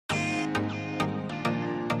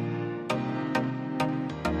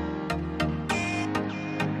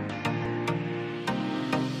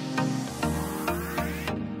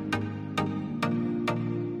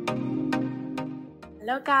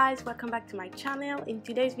Hello guys, welcome back to my channel. In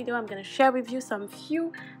today's video I'm going to share with you some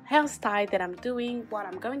few hairstyles that I'm doing while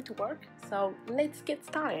I'm going to work. So let's get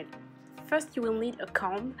started. First you will need a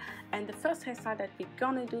comb, and the first hairstyle that we're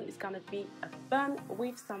going to do is going to be a bun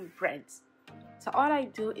with some braids. So all I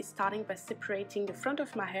do is starting by separating the front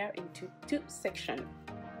of my hair into two sections.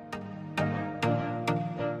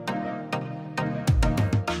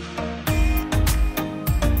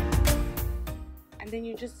 And then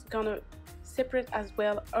you're just gonna separate as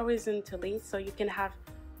well horizontally so you can have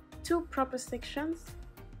two proper sections.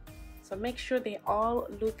 So make sure they all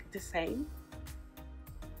look the same.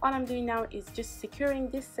 All I'm doing now is just securing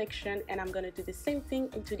this section, and I'm gonna do the same thing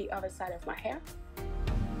into the other side of my hair.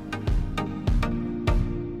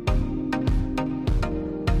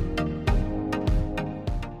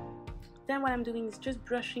 Then what I'm doing is just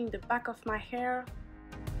brushing the back of my hair.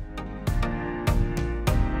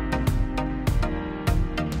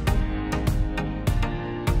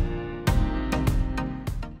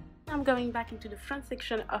 I'm going back into the front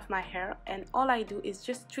section of my hair, and all I do is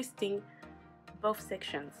just twisting both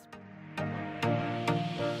sections.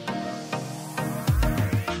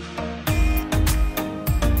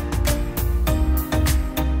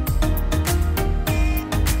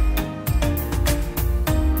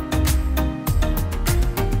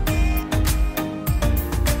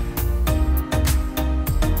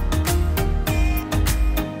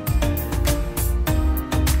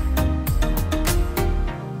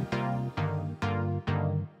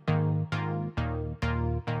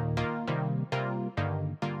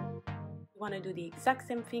 Want to do the exact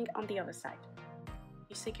same thing on the other side.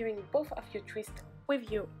 You're securing both of your twists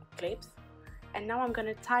with your clips, and now I'm going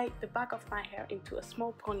to tie the back of my hair into a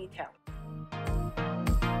small ponytail.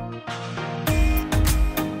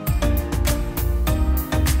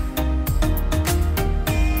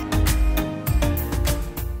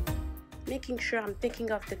 Making sure I'm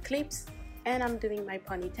taking off the clips and I'm doing my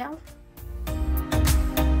ponytail.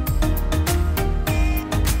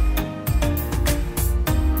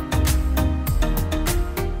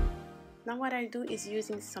 Now what I do is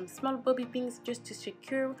using some small bobby pins just to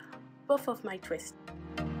secure both of my twists.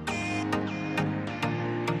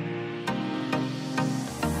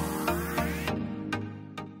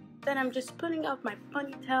 Then I'm just pulling out my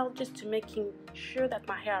ponytail just to making sure that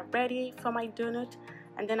my hair are ready for my donut,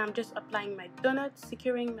 and then I'm just applying my donut,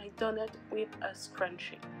 securing my donut with a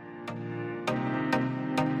scrunchie.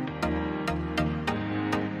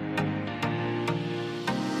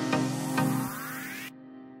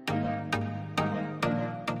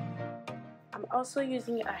 Also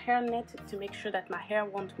using a hairnet to make sure that my hair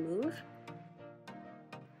won't move.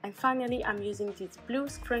 And finally I'm using this blue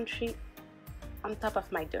scrunchie on top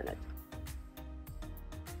of my donut.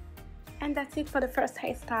 And that's it for the first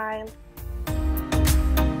hairstyle.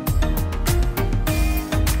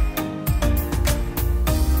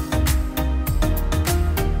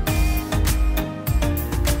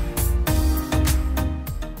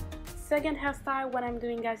 Second hairstyle, what I'm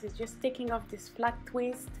doing guys is just taking off this flat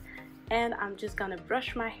twist, and I'm just gonna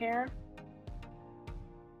brush my hair.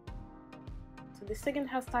 So the second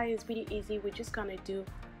hairstyle is really easy. We're just gonna do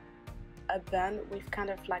a bun with kind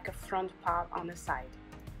of like a front part on the side.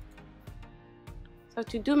 So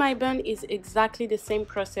to do my bun is exactly the same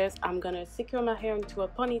process. I'm gonna secure my hair into a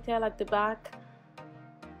ponytail at the back,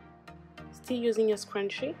 still using a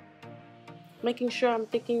scrunchie, making sure I'm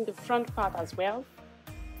taking the front part as well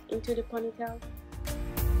into the ponytail.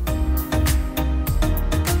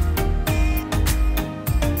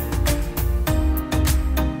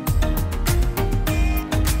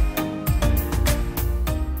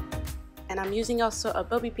 And I'm using also a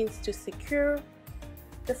bobby pins to secure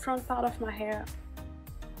the front part of my hair.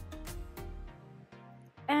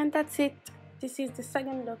 And that's it. This is the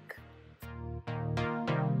second look.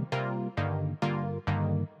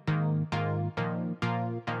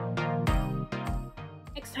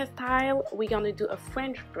 Next hairstyle, we're gonna do a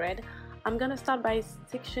French braid. I'm gonna start by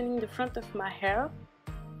sectioning the front of my hair,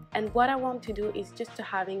 and what I want to do is just to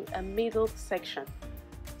having a middle section.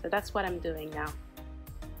 So that's what I'm doing now.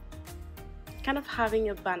 Kind of having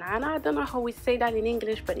a banana. I don't know how we say that in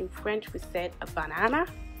English, but in French we said a banana.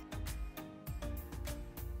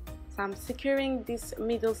 So I'm securing this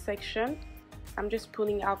middle section. I'm just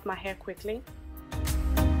pulling out my hair quickly.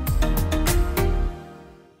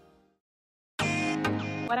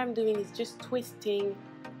 What I'm doing is just twisting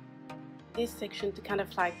this section to kind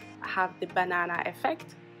of like have the banana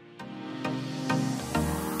effect.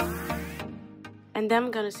 And then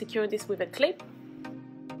I'm gonna secure this with a clip.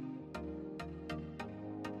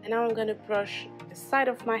 And now I'm gonna brush the side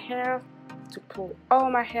of my hair to pull all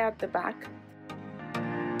my hair at the back.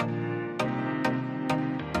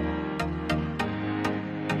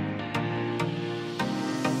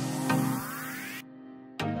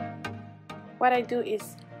 what I do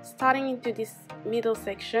is, starting into this middle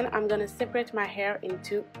section, I'm gonna separate my hair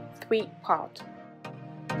into 3 parts.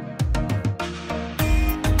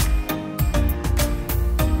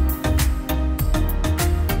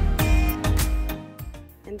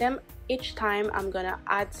 And then each time I'm gonna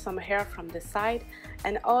add some hair from the side,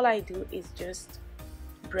 and all I do is just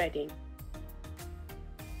braiding.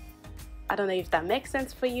 I don't know if that makes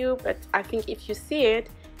sense for you, but I think if you see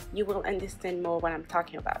it, you will understand more what I'm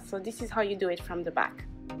talking about. So this is how you do it from the back.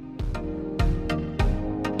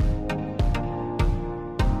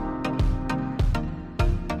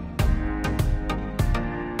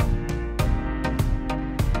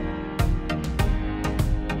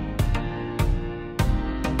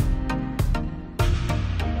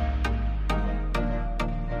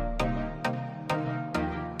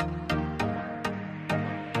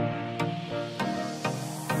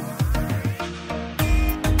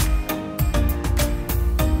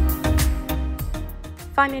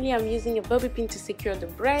 Finally, I'm using a bobby pin to secure the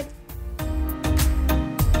braid.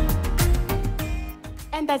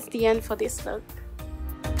 And that's the end for this look.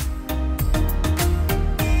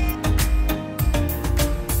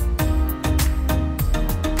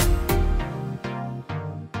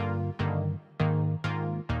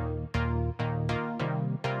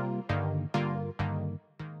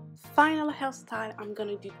 Final hairstyle, I'm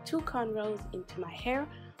gonna do 2 cornrows into my hair.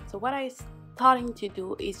 So what I starting to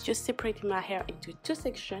do is just separating my hair into 2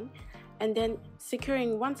 sections and then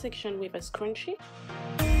securing one section with a scrunchie.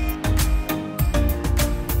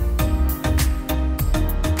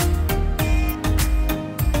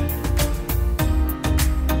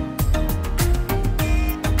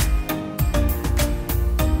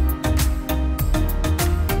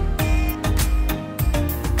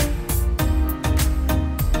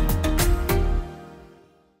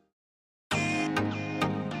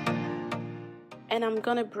 And I'm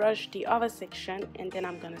gonna brush the other section, and then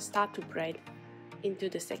I'm gonna start to braid into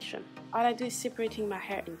the section. All I do is separating my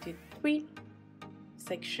hair into 3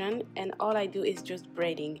 sections, and all I do is just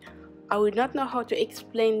braiding. I would not know how to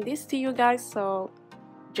explain this to you guys, so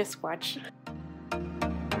just watch.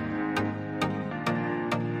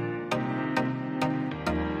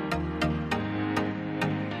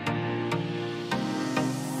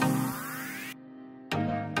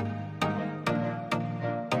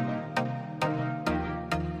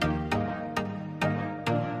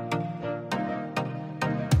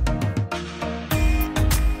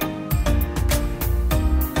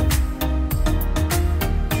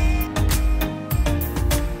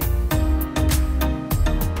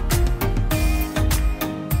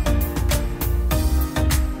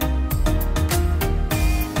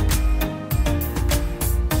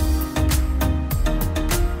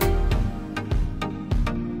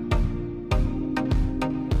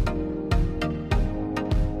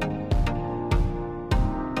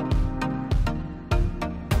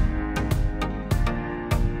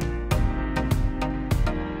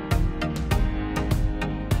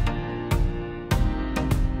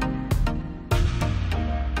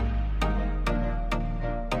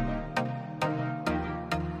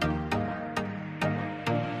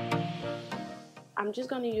 I'm just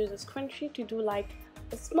going to use a scrunchie to do like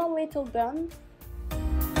a small little bun.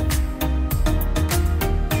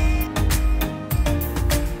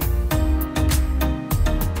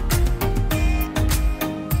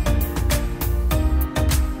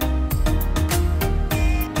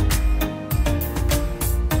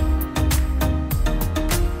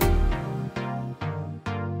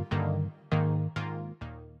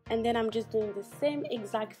 And then I'm just doing the same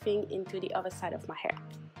exact thing into the other side of my hair.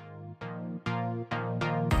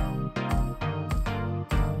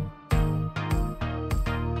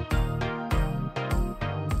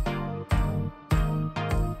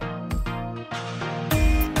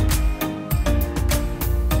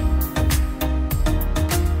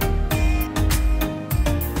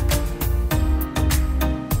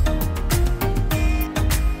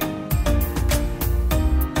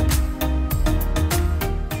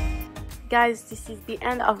 Guys, this is the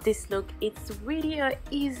end of this look. It's really an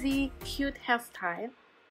easy, cute hairstyle.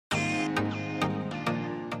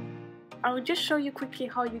 I will just show you quickly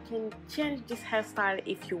how you can change this hairstyle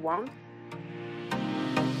if you want.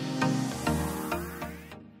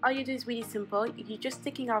 All you do is really simple. You're just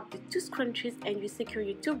taking out the 2 scrunchies and you secure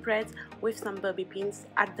your 2 braids with some bobby pins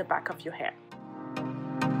at the back of your hair.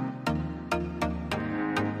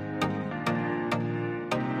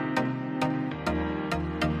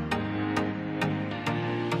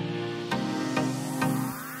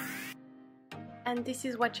 And this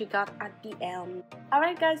is what you got at the end.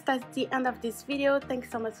 Alright guys, that's the end of this video.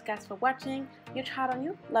 Thanks so much guys for watching. Huge heart on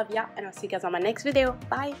you, love ya, and I'll see you guys on my next video.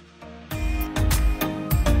 Bye!